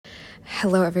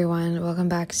Hello everyone, welcome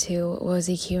back to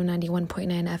WOZQ 91.9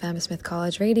 FM Smith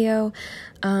College Radio.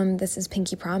 This is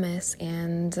Pinky Promise,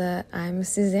 and I'm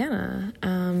Susanna,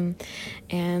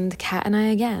 and Kat and I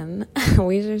again.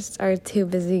 We just are two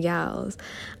busy gals,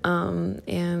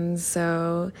 and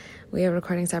so we are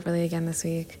recording separately again this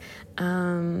week.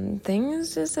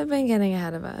 Things just have been getting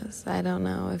ahead of us. I don't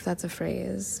know if that's a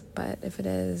phrase, but if it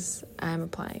is, I'm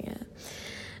applying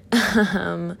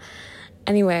it.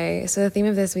 Anyway, so the theme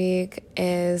of this week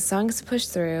is songs to push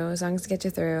through, songs to get you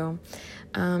through.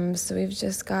 So we've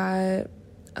just got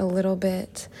a little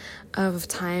bit of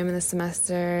time in the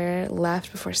semester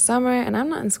left before summer, and I'm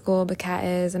not in school, but Kat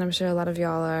is, and I'm sure a lot of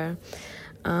y'all are.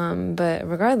 But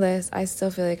regardless, I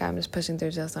still feel like I'm just pushing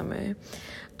through till summer.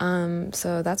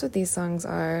 So that's what these songs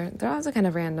are. They're also kind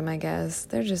of random, I guess.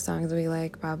 They're just songs we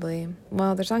like, probably.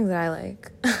 Well, they're songs that I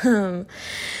like.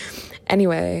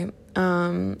 Anyway,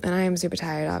 and I am super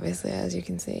tired, obviously, as you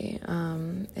can see.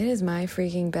 It is my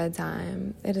freaking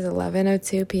bedtime. It is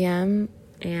 11:02 p.m.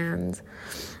 and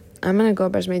I'm gonna go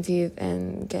brush my teeth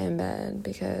and get in bed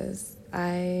because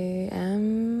I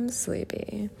am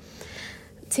sleepy.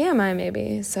 TMI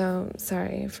maybe, so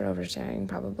sorry for oversharing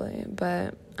probably,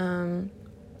 but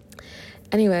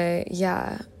anyway,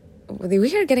 yeah,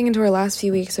 we are getting into our last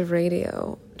few weeks of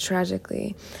radio,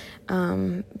 tragically.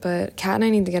 But Kat and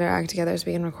I need to get our act together so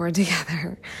we can record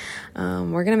together.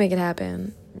 We're gonna make it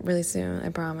happen really soon, I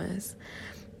promise.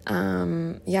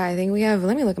 Yeah, I think we have,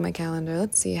 let me look at my calendar.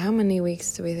 Let's see, how many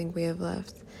weeks do we think we have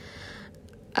left?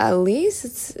 At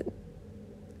least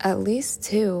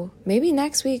 2. Maybe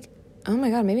next week. Oh my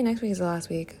god, maybe next week is the last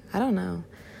week. I don't know.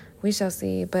 We shall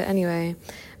see. But anyway,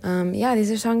 yeah, these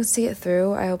are songs to get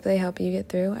through. I hope they help you get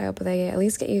through. I hope they at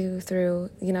least get you through,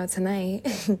 tonight.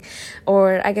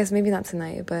 Or I guess maybe not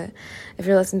tonight, but if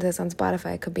you're listening to this on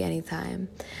Spotify, it could be any time.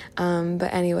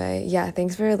 But anyway, yeah,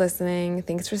 thanks for listening.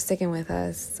 Thanks for sticking with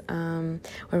us. We're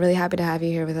really happy to have you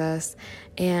here with us.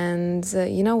 And,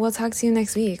 we'll talk to you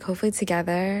next week, hopefully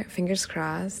together, fingers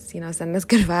crossed, send us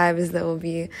good vibes that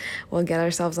we'll get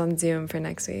ourselves on Zoom for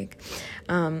next week.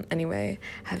 Anyway,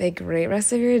 have a great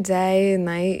rest of your day,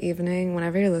 night, evening,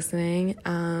 whenever you're listening.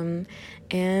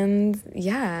 And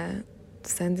yeah,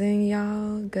 sending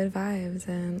y'all good vibes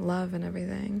and love and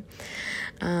everything.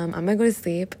 I'm gonna go to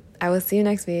sleep. I will see you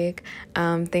next week.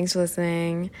 Thanks for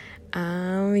listening.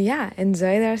 Yeah,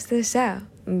 enjoy the rest of the show.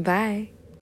 Bye.